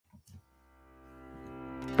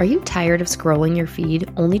Are you tired of scrolling your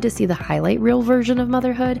feed only to see the highlight reel version of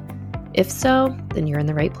motherhood? If so, then you're in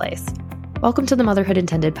the right place. Welcome to the Motherhood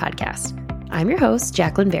Intended podcast. I'm your host,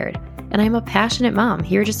 Jacqueline Baird, and I'm a passionate mom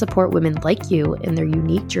here to support women like you in their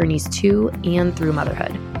unique journeys to and through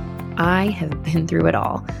motherhood. I have been through it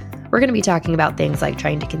all. We're going to be talking about things like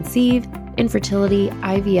trying to conceive, infertility,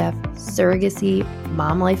 IVF, surrogacy,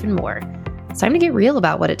 mom life, and more. It's time to get real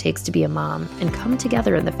about what it takes to be a mom and come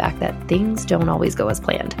together in the fact that things don't always go as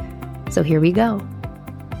planned. So here we go.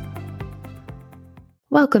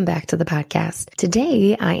 Welcome back to the podcast.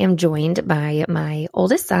 Today, I am joined by my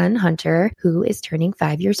oldest son, Hunter, who is turning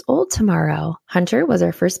 5 years old tomorrow. Hunter was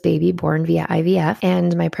our first baby born via IVF,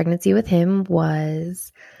 and my pregnancy with him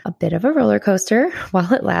was a bit of a roller coaster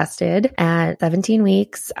while it lasted. At 17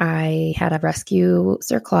 weeks, I had a rescue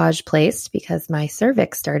cerclage placed because my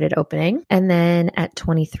cervix started opening. And then at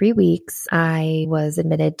 23 weeks, I was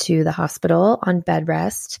admitted to the hospital on bed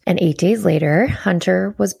rest. And 8 days later,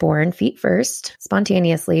 Hunter was born feet first,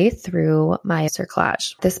 spontaneously through my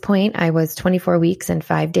cerclage. At this point, I was 24 weeks and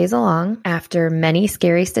 5 days along. After many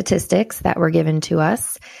scary statistics that were given to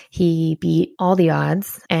us, he beat all the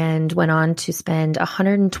odds and went on to spend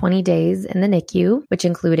 120 days in the NICU, which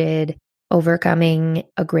included overcoming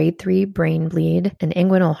a grade 3 brain bleed, an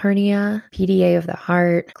inguinal hernia, PDA of the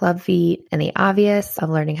heart, club feet, and the obvious of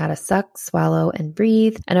learning how to suck, swallow, and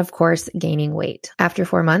breathe, and of course, gaining weight. After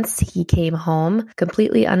 4 months, he came home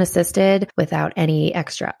completely unassisted without any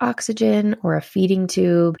extra oxygen or a feeding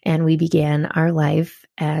tube, and we began our life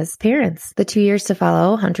as parents. The 2 years to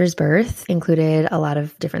follow Hunter's birth included a lot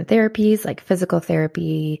of different therapies like physical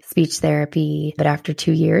therapy, speech therapy, but after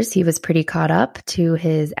 2 years, he was pretty caught up to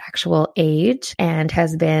his actual age and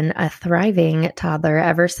has been a thriving toddler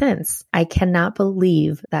ever since. I cannot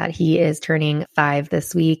believe that he is turning 5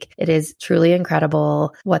 this week. It is truly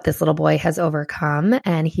incredible what this little boy has overcome,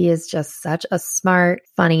 and he is just such a smart,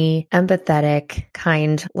 funny, empathetic,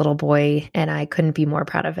 kind little boy, and I couldn't be more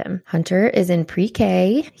proud of him. Hunter is in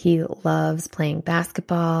pre-K. He loves playing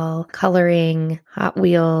basketball, coloring, Hot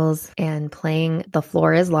Wheels, and playing The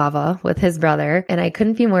Floor is Lava with his brother, and I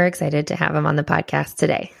couldn't be more excited to have him on the podcast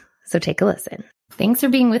today. So take a listen. Thanks for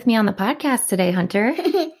being with me on the podcast today, Hunter.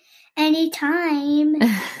 Anytime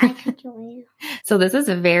I can join. So this is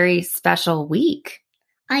a very special week.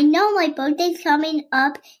 I know my birthday's coming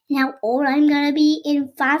up and how old I'm going to be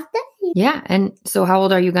in 5 days. Yeah, and so how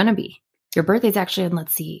old are you going to be? Your birthday's actually in,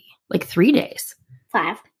 let's see, like 3 days.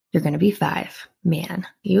 5. You're going to be 5. Man,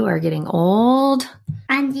 you are getting old.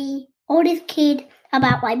 I'm the oldest kid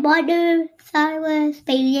about my brother, Cyrus,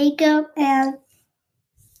 baby Jacob, and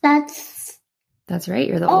that's right.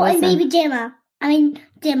 You're the and oldest. baby Gemma.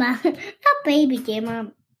 Gemma. Not baby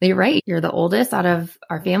Gemma. You're right. You're the oldest out of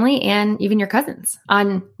our family and even your cousins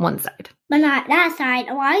on one side. But not that side.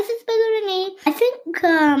 Why is this bigger than me? I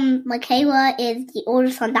think Michaela is the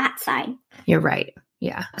oldest on that side. You're right.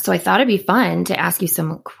 Yeah. So I thought it'd be fun to ask you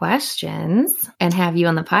some questions and have you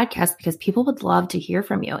on the podcast because people would love to hear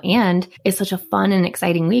from you. And it's such a fun and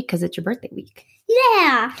exciting week because it's your birthday week.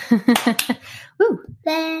 Yeah. Woo.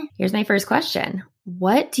 There. Here's my first question.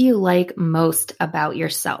 What do you like most about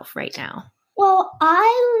yourself right now? Well,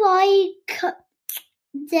 I like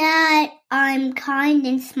that I'm kind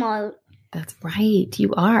and smart. That's right.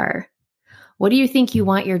 You are. What do you think you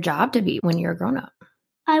want your job to be when you're a grown-up?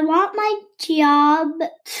 I want my job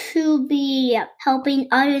to be helping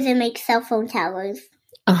others and make cell phone towers.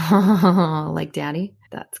 Oh, like Daddy?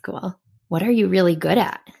 That's cool. What are you really good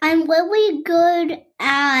at? I'm really good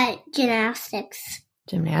at gymnastics.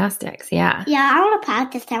 Gymnastics, yeah. Yeah, I want to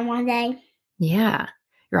practice that one day. Yeah.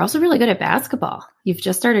 You're also really good at basketball. You've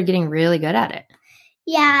just started getting really good at it.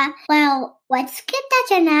 Yeah, well, let's get that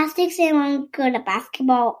gymnastics and I'm good at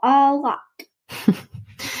basketball a lot.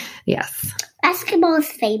 Yes. Basketball is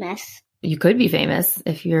famous. You could be famous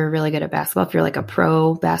if you're really good at basketball, if you're like a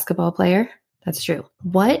pro basketball player. That's true.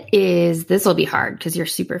 This will be hard because you're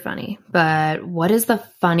super funny, but what is the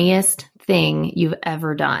funniest thing you've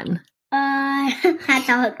ever done? That's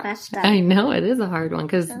a hard question. I know it is a hard one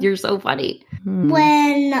because you're so funny.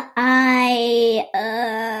 When I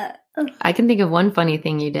can think of one funny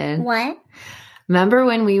thing you did. What? Remember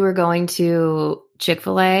when we were going to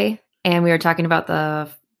Chick-fil-A and we were talking about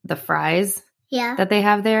the fries that they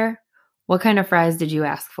have there? What kind of fries did you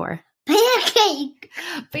ask for?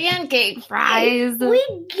 Pancake fries.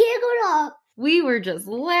 We giggled up. We were just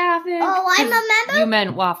laughing. Oh, I remember. You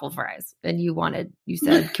meant waffle fries, and you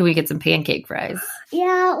said, can we get some pancake fries?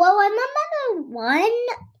 Yeah, well, I remember one,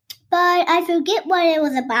 but I forget what it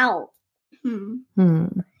was about.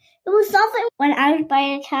 It was something when I was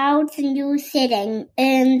by the couch and you were sitting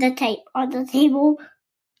on the table.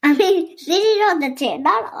 I mean, sitting on the chair,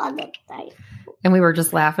 not on the table. And we were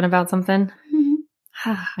just laughing about something?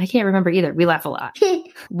 I can't remember either. We laugh a lot.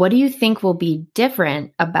 What do you think will be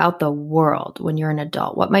different about the world when you're an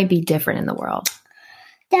adult? What might be different in the world?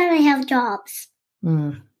 Then I have jobs.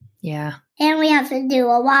 Yeah. And we have to do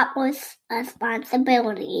a lot more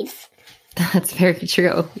responsibilities. That's very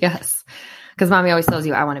true. Yes. Because Mommy always tells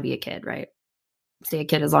you, I want to be a kid, right? Stay a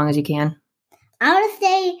kid as long as you can. I want to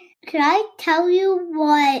say, can I tell you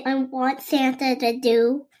what I want Santa to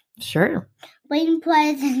do? Sure. Bring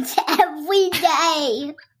presents every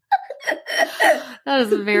day. That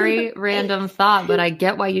is a very random thought, but I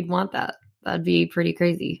get why you'd want that. That'd be pretty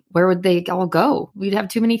crazy. Where would they all go? We'd have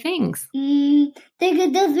too many things. They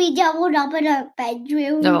could just be doubled up in our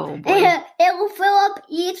bedroom. Oh, boy. It will fill up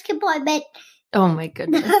each compartment. Oh, my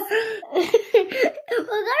goodness. We're going to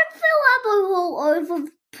fill up a whole earth with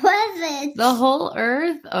presents. The whole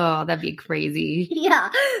earth? Oh, that'd be crazy. Yeah,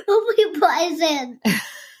 it'll be presents.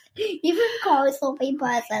 Even cars will be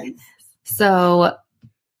presents. So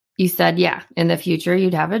you said, yeah, in the future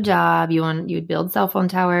you'd have a job, you'd build cell phone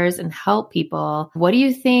towers and help people. What do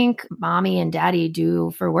you think Mommy and Daddy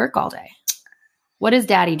do for work all day? What does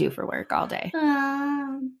Daddy do for work all day?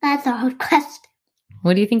 That's a hard question.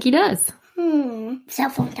 What do you think he does? Cell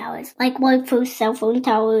phone towers. Like work for cell phone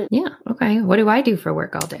towers. Yeah, okay. What do I do for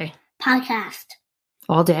work all day? Podcast.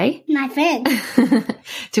 All day? My friend.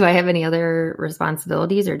 Do I have any other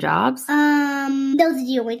responsibilities or jobs? Those are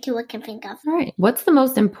the only two I can think of. All right. What's the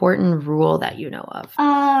most important rule that you know of?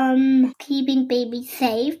 Keeping babies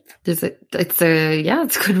safe. That's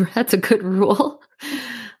good. That's a good rule.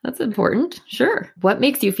 That's important. Sure. What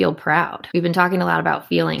makes you feel proud? We've been talking a lot about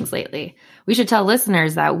feelings lately. We should tell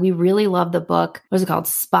listeners that we really love the book. What is it called?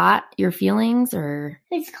 Spot Your Feelings, or?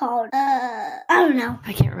 It's called, I don't know.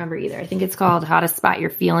 I can't remember either. I think it's called How to Spot Your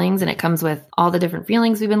Feelings, and it comes with all the different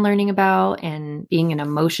feelings we've been learning about and being an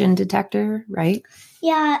emotion detector, right?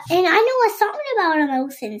 Yeah, and I know a song about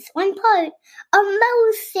emotions. One part,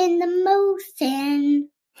 emotion.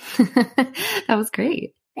 That was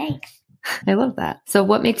great. Thanks. I love that. So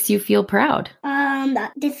what makes you feel proud?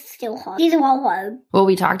 This is still hard. These are all hard. Well,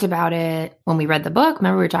 we talked about it when we read the book.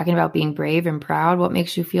 Remember, we were talking about being brave and proud. What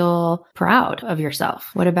makes you feel proud of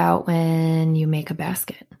yourself? What about when you make a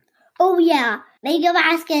basket? Oh, yeah. Make a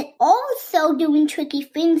basket. Also doing tricky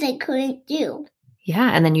things I couldn't do.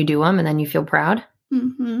 Yeah, and then you do them and then you feel proud?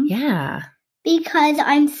 Mm-hmm. Yeah. Because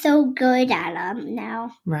I'm so good at them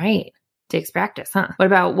now. Right. Takes practice, huh? What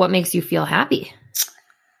about what makes you feel happy?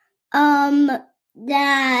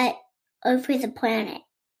 That Earth is a planet.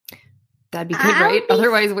 That'd be good, right?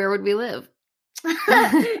 Otherwise, where would we live? On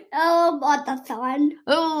the sun.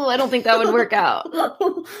 Oh, I don't think that would work out.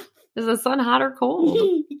 Is the sun hot or cold?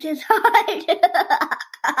 Just hot.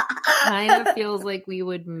 Kind of feels like we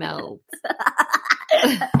would melt.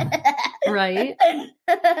 Right?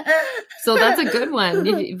 So that's a good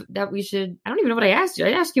one that we should. I don't even know what I asked you.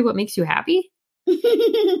 I asked you what makes you happy.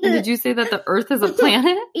 And did you say that the Earth is a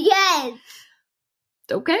planet? Yes.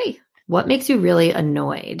 Okay. What makes you really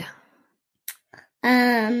annoyed?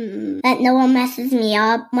 That no one messes me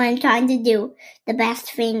up when I'm trying to do the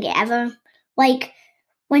best thing ever. Like,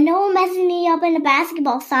 when no one messes me up in a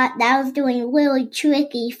basketball shot, that I was doing really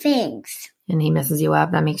tricky things. And he messes you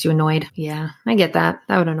up. That makes you annoyed. Yeah, I get that.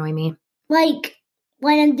 That would annoy me. Like,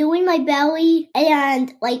 when I'm doing my belly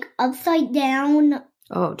and, like, upside down.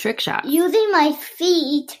 Oh, trick shots. Using my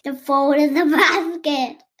feet to fold in the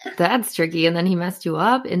basket. That's tricky. And then he messed you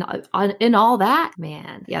up in all that?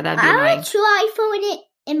 Man. Yeah, that'd be annoying. I would try throwing it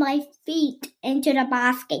in my feet into the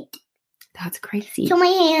basket. That's crazy. To my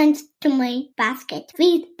hands, to my basket.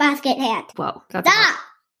 Feet, basket, hand. Whoa. That's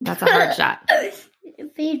a hard shot.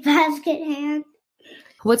 Feet, basket, hand.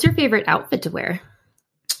 What's your favorite outfit to wear?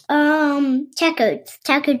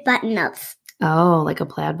 Checkered button-ups. Oh, like a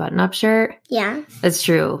plaid button-up shirt? Yeah. That's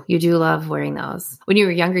true. You do love wearing those. When you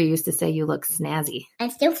were younger, you used to say you look snazzy.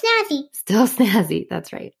 I'm still snazzy. Still snazzy.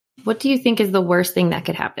 That's right. What do you think is the worst thing that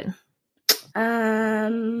could happen?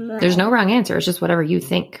 There's no wrong answer. It's just whatever you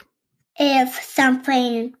think. If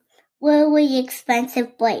something really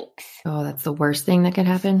expensive breaks. Oh, that's the worst thing that could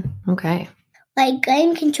happen? Okay. Like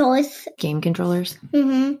game controllers. Game controllers?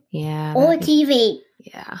 Mm-hmm. Yeah. Or TV.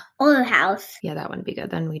 Yeah. Or a house. Yeah, that wouldn't be good.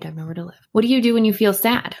 Then we'd have nowhere to live. What do you do when you feel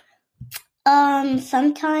sad?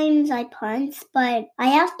 Sometimes I punch, but I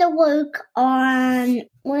have to work on,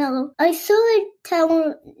 well, I should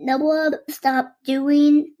tell Noah to stop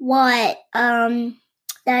doing what,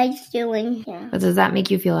 Dad's doing. Yeah. But does that make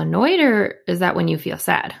you feel annoyed, or is that when you feel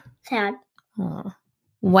sad? Sad. Oh.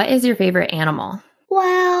 What is your favorite animal?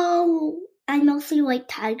 Well, I mostly like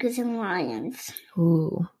tigers and lions.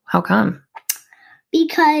 Ooh, how come?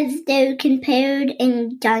 Because they're compared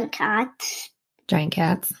in giant cats. Giant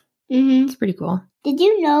cats. Mm-hmm. It's pretty cool. Did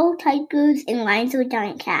you know tigers and lions are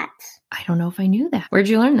giant cats? I don't know if I knew that. Where'd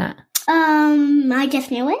you learn that? I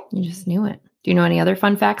just knew it. You just knew it. Do you know any other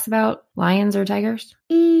fun facts about lions or tigers?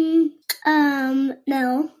 No.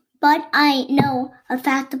 But I know a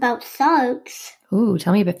fact about sharks. Ooh,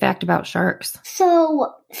 tell me a fact about sharks.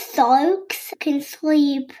 So, sharks can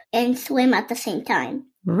sleep and swim at the same time.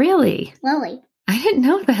 Really? Really? I didn't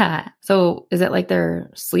know that. So, is it like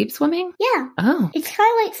they're sleep swimming? Yeah. Oh. It's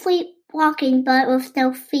kind of like sleepwalking, but with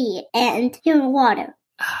no feet and in the water.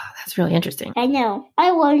 Oh, that's really interesting. I know.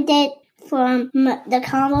 I learned it from the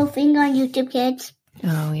combo thing on YouTube Kids.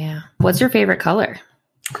 Oh, yeah. What's your favorite color?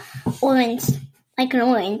 Orange. Like an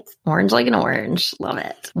orange. Orange like an orange. Love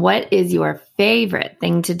it. What is your favorite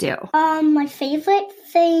thing to do? My favorite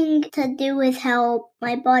thing to do is help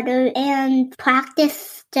my brother and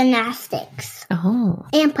practice gymnastics. Oh.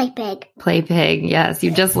 And play pig. Play pig. Yes.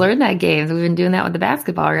 You just learned that game. So we've been doing that with the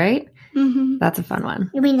basketball, right? Mm-hmm. That's a fun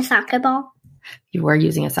one. You mean the soccer ball? You were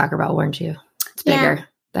using a soccer ball, weren't you? It's bigger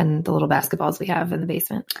than the little basketballs we have in the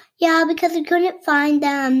basement. Yeah, because we couldn't find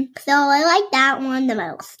them. So I like that one the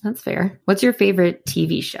most. That's fair. What's your favorite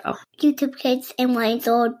TV show? YouTube Kids and Ryan's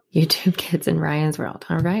World. YouTube Kids and Ryan's World.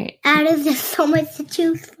 All right. And there's just so much to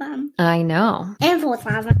choose from. I know. And Floor is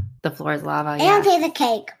Lava. The Floor is Lava. And Taste the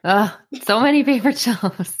Cake. Oh, so many favorite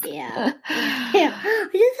shows. Yeah.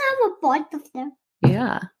 We just have a bunch of them.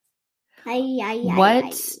 Yeah.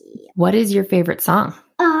 What is your favorite song?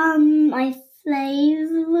 My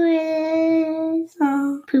favorite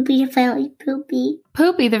song. Poopy the Friendly Poopy.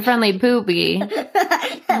 Poopy the Friendly Poopy. Oh,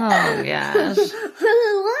 gosh.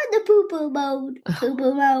 What the poo-poo mode?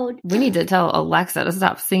 Poo-poo mode. We need to tell Alexa to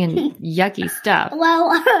stop singing yucky stuff.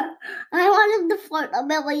 Well, I want him to fart a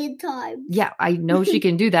million times. Yeah, I know she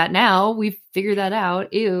can do that now. We've figured that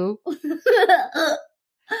out. Ew.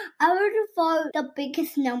 I want to fart the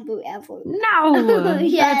biggest number ever. No!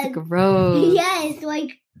 Yes. That's gross. Yes,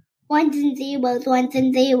 like ones and zeros, ones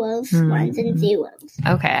and zeros, ones and zeros.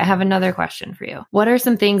 Okay, I have another question for you. What are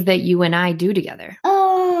some things that you and I do together?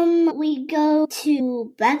 We go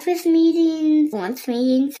to breakfast meetings, lunch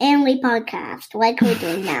meetings, and we podcast like we're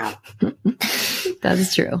doing now. That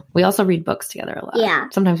is true. We also read books together a lot. Yeah.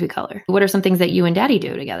 Sometimes we color. What are some things that you and Daddy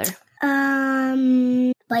do together?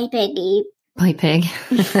 Play piggy. Play pig.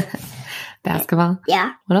 Basketball.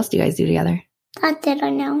 Yeah. What else do you guys do together? That's it, I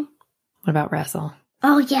know. What about wrestle?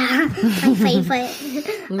 Oh, yeah. My favorite.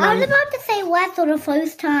 I was about to say wrestle the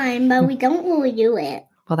first time, but we don't really do it.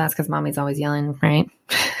 Well, that's because Mommy's always yelling, right?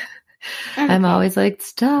 I'm always like,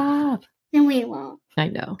 stop. No, we won't. I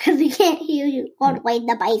know. Because we can't hear you all the way in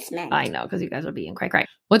the basement. I know, because you guys are being cray-cray.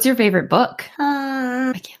 What's your favorite book?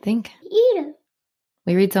 I can't think. Either.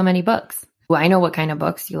 We read so many books. Well, I know what kind of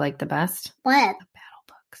books you like the best. What? The battle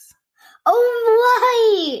books.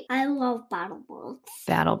 Oh, right. I love battle books.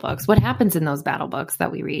 Battle books. What happens in those battle books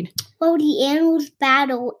that we read? Well, the animals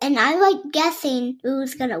battle, and I like guessing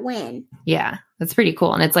who's going to win. Yeah, that's pretty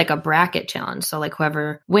cool. And it's like a bracket challenge. So like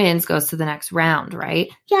whoever wins goes to the next round, right?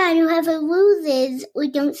 Yeah, and whoever loses,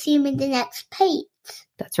 we don't see them in the next page.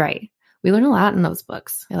 That's right. We learn a lot in those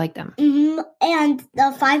books. I like them. Mm-hmm. And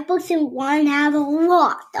the 5 books in one have a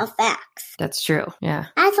lot of facts. That's true. Yeah.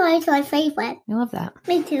 That's why it's my favorite. I love that.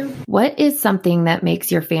 Me too. What is something that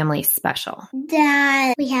makes your family special?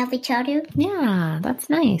 That we have each other. Yeah, that's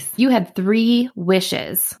nice. You had 3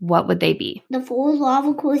 wishes. What would they be? The 4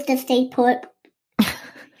 lava course to stay put.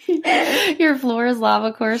 Your floor is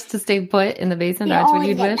lava course to stay put in the basement. That's what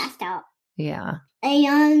you'd wish? Messed up. Yeah.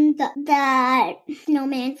 And that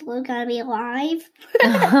snowman's were gonna be alive.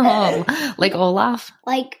 Oh, like Olaf?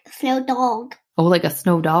 Like Snow Dog. Oh, like a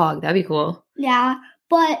snow dog. That'd be cool. Yeah,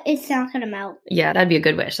 but it's not gonna melt. Yeah, that'd be a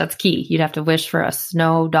good wish. That's key. You'd have to wish for a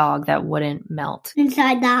snow dog that wouldn't melt.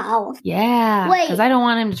 Inside the house. Yeah. Wait. Because I don't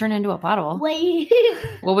want him to turn into a puddle. Wait.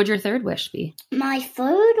 What would your third wish be? My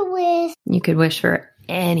third wish. You could wish for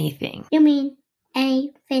anything. You mean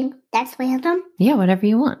anything that's random? Yeah, whatever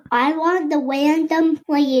you want. I want the random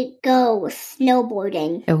way it goes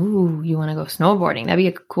snowboarding. Oh, you want to go snowboarding. That'd be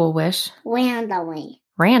a cool wish. Randomly.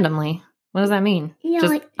 Randomly? What does that mean? You know,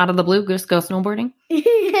 Just like, out of the blue, just go snowboarding?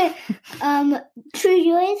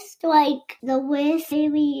 Truest, like the wish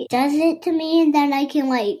maybe does it to me, and then I can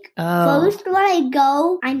first when I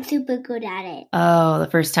go, I'm super good at it. Oh, the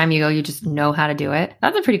first time you go, you just know how to do it.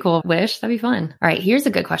 That's a pretty cool wish. That'd be fun. All right, here's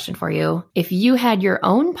a good question for you. If you had your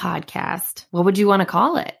own podcast, what would you want to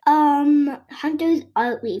call it? Hunter's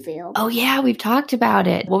Art Reveal. Oh yeah, we've talked about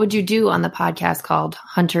it. What would you do on the podcast called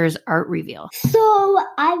Hunter's Art Reveal? So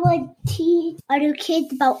I would teach other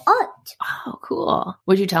kids about art. Oh, cool.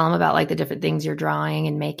 Would you tell them about like the different things you're drawing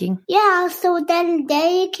and making? Yeah, so then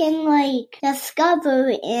they can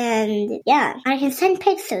discover, and yeah, I can send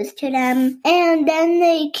pictures to them, and then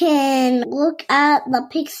they can look at the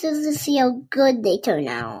pictures to see how good they turn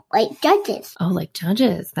out, like judges. Oh, like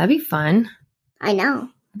judges. That'd be fun. I know.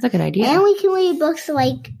 That's a good idea. And we can read books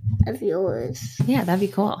of yours. Yeah, that'd be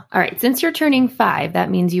cool. All right. Since you're turning 5, that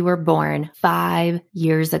means you were born 5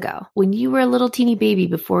 years ago. When you were a little teeny baby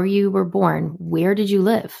before you were born, where did you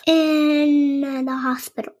live? In the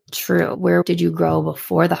hospital. True. Where did you grow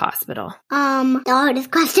before the hospital? The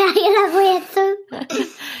hardest question I can ever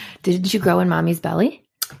answer. Did you grow in mommy's belly?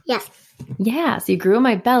 Yes. Yeah, so you grew in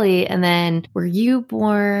my belly, and then were you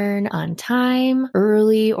born on time,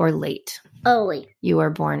 early, or late? Early. You were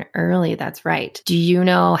born early, that's right. Do you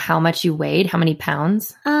know how much you weighed? How many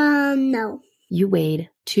pounds? No. You weighed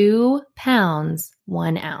 2 pounds,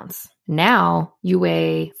 1 ounce. Now you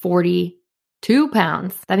weigh 42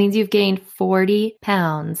 pounds. That means you've gained 40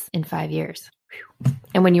 pounds in 5 years. Whew.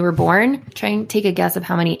 And when you were born, try and take a guess of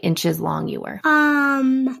how many inches long you were.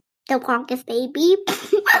 The longest baby.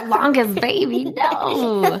 The longest baby?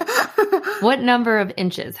 No. What number of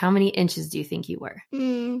inches? How many inches do you think you were?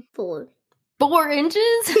 4. 4 inches?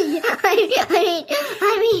 I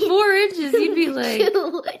mean 4 inches. You'd be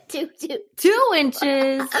like 2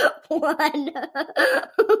 inches. 1.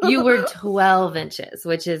 You were 12 inches,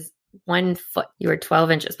 which is 1 foot. You were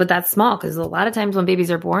 12 inches, but that's small because a lot of times when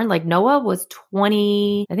babies are born, like Noah was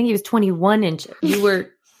 20, I think he was 21 inches. You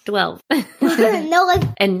were 12. No,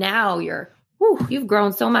 and now you've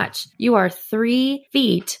grown so much. You are 3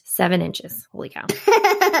 feet, 7 inches. Holy cow.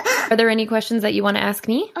 Are there any questions that you want to ask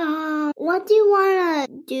me? What do you want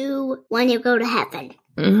to do when you go to heaven?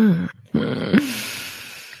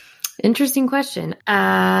 Interesting question.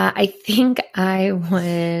 I think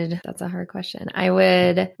that's a hard question. I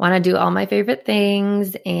would want to do all my favorite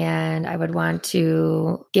things, and I would want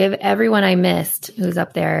to give everyone I missed who's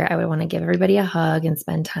up there, I would want to give everybody a hug and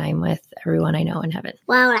spend time with everyone I know in heaven.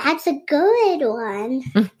 Wow, that's a good one.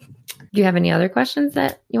 Do you have any other questions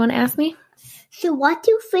that you want to ask me? So what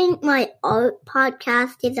do you think my art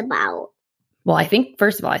podcast is about? Well,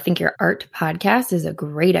 first of all, I think your art podcast is a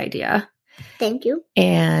great idea. Thank you.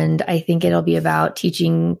 And I think it'll be about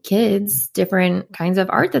teaching kids different kinds of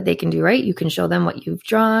art that they can do, right? You can show them what you've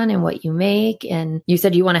drawn and what you make. And you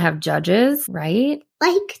said you want to have judges, right?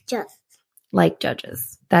 Like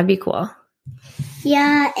judges. That'd be cool.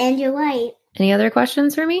 Yeah, and you're right. Any other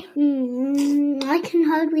questions for me? I can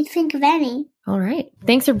hardly think of any. All right.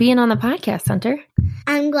 Thanks for being on the podcast, Hunter.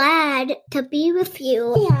 I'm glad to be with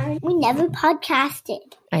you. Yeah, we never podcasted.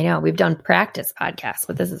 I know. We've done practice podcasts,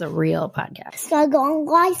 but this is a real podcast. So going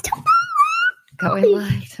live tomorrow. Going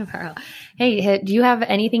live tomorrow. Hey, do you have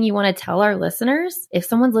anything you want to tell our listeners? If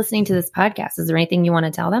someone's listening to this podcast, is there anything you want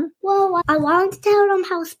to tell them? Well, I want to tell them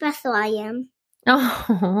how special I am.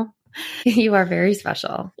 Oh, you are very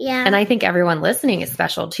special. Yeah. And I think everyone listening is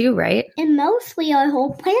special too, right? And mostly our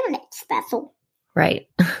whole planet's special. Right.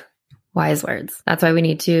 Wise words. That's why we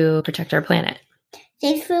need to protect our planet.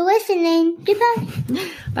 Thanks for listening. Goodbye.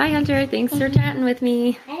 Bye, Hunter. Thanks for chatting with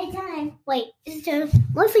me. Anytime. Wait, is there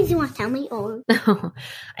more things you want to tell me? Or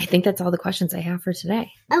I think that's all the questions I have for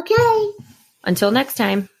today. Okay. Until next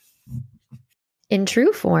time. In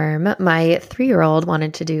true form, my 3-year-old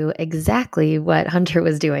wanted to do exactly what Hunter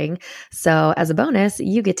was doing. So as a bonus,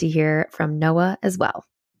 you get to hear from Noah as well.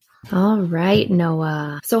 All right,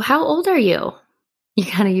 Noah. So how old are you? You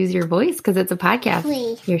got to use your voice because it's a podcast.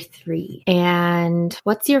 3. You're 3. And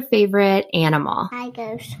what's your favorite animal?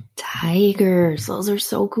 Tigers. Tigers. Those are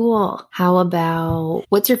so cool. How about,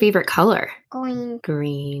 what's your favorite color? Green.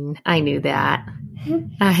 Green. I knew that.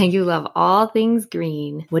 You love all things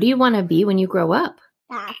green. What do you want to be when you grow up?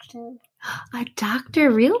 Doctor. A doctor,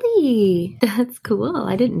 really? That's cool.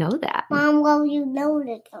 I didn't know that. Mom, well, you know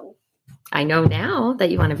that though. I know now that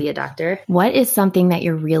you want to be a doctor. What is something that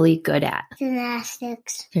you're really good at?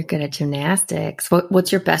 Gymnastics. You're good at gymnastics.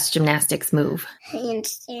 What's your best gymnastics move?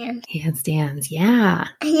 Handstand. Handstands, yeah.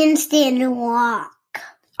 Handstand and walk.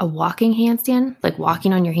 A walking handstand? Like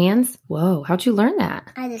walking on your hands? Whoa, how'd you learn that?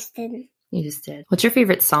 I just didn't. You just did. What's your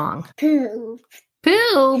favorite song? Poop.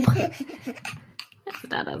 Poop! That's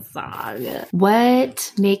not a song.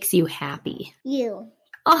 What makes you happy? You.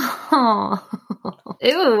 Oh,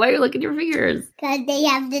 ew, why are you licking your fingers? Because they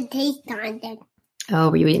have the taste on them.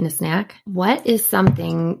 Oh, were you eating a snack? What is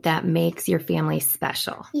something that makes your family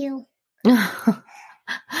special? You. You're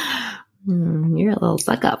a little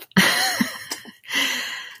suck up.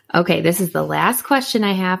 Okay, this is the last question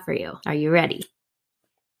I have for you. Are you ready?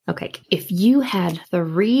 Okay, if you had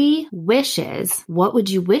 3 wishes, what would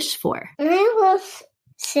you wish for? I wish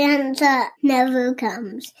Santa never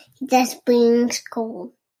comes. He just brings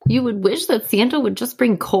coal. You would wish that Santa would just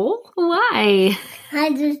bring coal? Why?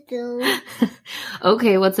 I just do.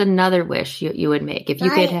 Okay, what's another wish you would make? If you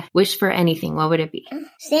could wish for anything, what would it be?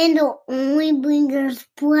 Santa only brings us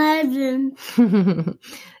presents.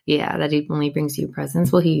 Yeah, that he only brings you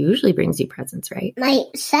presents. Well, he usually brings you presents, right? My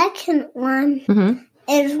second one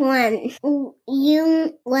is when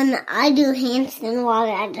I do handstand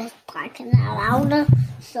water, I just talk it out louder.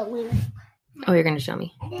 Oh, you're going to show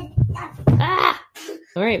me. Ah!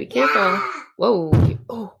 All right, be careful. Whoa.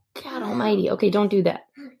 Oh, God almighty. Okay, don't do that.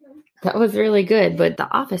 That was really good, but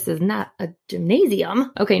the office is not a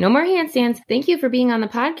gymnasium. Okay, no more handstands. Thank you for being on the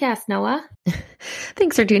podcast, Noah.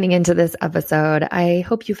 Thanks for tuning into this episode. I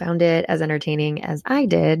hope you found it as entertaining as I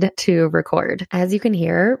did to record. As you can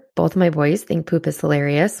hear, both my boys think poop is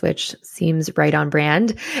hilarious, which seems right on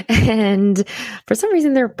brand. And for some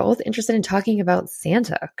reason, they're both interested in talking about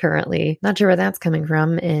Santa currently. Not sure where that's coming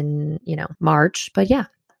from in, March, but yeah.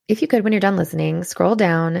 If you could, when you're done listening, scroll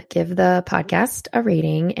down, give the podcast a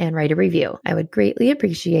rating, and write a review. I would greatly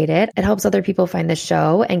appreciate it. It helps other people find the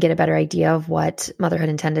show and get a better idea of what Motherhood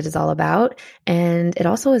Intended is all about. And it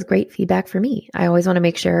also is great feedback for me. I always want to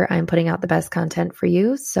make sure I'm putting out the best content for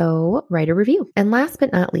you, so write a review. And last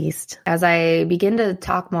but not least, as I begin to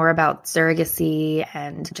talk more about surrogacy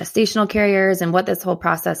and gestational carriers and what this whole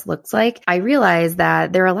process looks like, I realize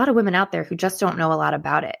that there are a lot of women out there who just don't know a lot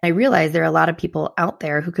about it. I realize there are a lot of people out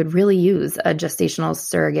there who could really use a gestational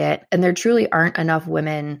surrogate, and there truly aren't enough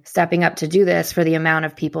women stepping up to do this for the amount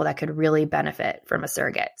of people that could really benefit from a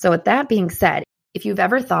surrogate. So with that being said, if you've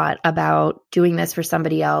ever thought about doing this for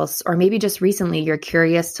somebody else, or maybe just recently you're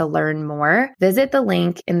curious to learn more, visit the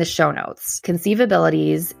link in the show notes.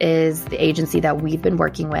 Conceivabilities is the agency that we've been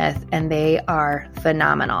working with, and they are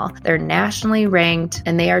phenomenal. They're nationally ranked,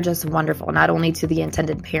 and they are just wonderful, not only to the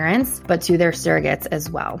intended parents, but to their surrogates as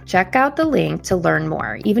well. Check out the link to learn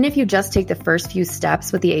more. Even if you just take the first few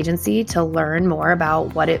steps with the agency to learn more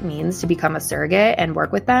about what it means to become a surrogate and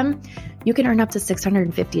work with them, you can earn up to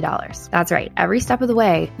 $650. That's right. Every step of the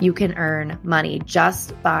way, you can earn money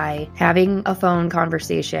just by having a phone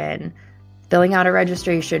conversation, filling out a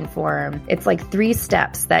registration form. It's like 3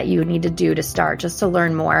 steps that you need to do to start just to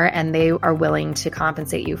learn more, and they are willing to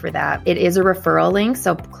compensate you for that. It is a referral link,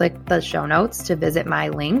 so click the show notes to visit my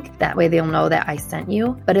link. That way they'll know that I sent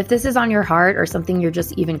you. But if this is on your heart or something you're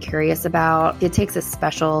just even curious about, it takes a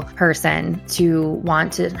special person to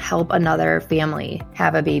want to help another family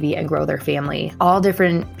have a baby and grow their family. All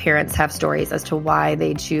different parents have stories as to why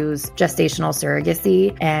they choose gestational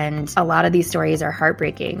surrogacy, and a lot of these stories are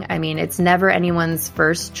heartbreaking. I mean, it's never anyone's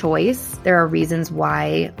first choice. There are reasons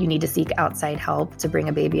why you need to seek outside help to bring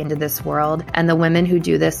a baby into this world. And the women who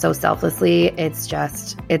do this so selflessly,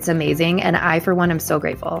 it's amazing. And I, for one, am so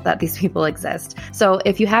grateful that these people exist. So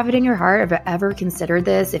if you have it in your heart, have ever considered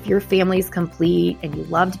this, if your family's complete and you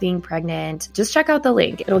loved being pregnant, just check out the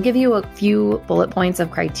link. It'll give you a few bullet points of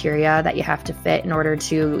criteria that you have to fit in order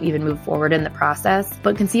to even move forward in the process.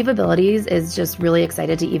 But Conceivabilities is just really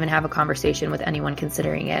excited to even have a conversation with anyone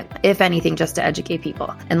considering it. If anything, just to educate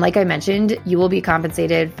people. And like I mentioned, you will be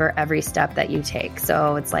compensated for every step that you take.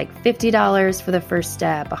 So it's like $50 for the first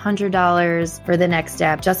step, $100 for the next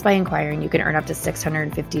step. Just by inquiring, you can earn up to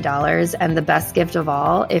 $650. And the best gift of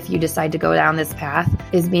all, if you decide to go down this path,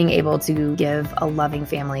 is being able to give a loving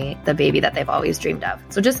family the baby that they've always dreamed of.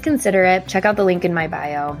 So just consider it. Check out the link in my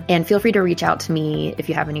bio, and feel free to reach out to me if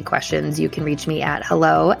you have any questions. You can reach me at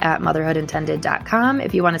hello@motherhoodintended.com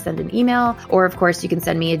if you want to send an email, or of course you can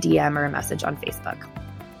send me a DM or a message on Facebook.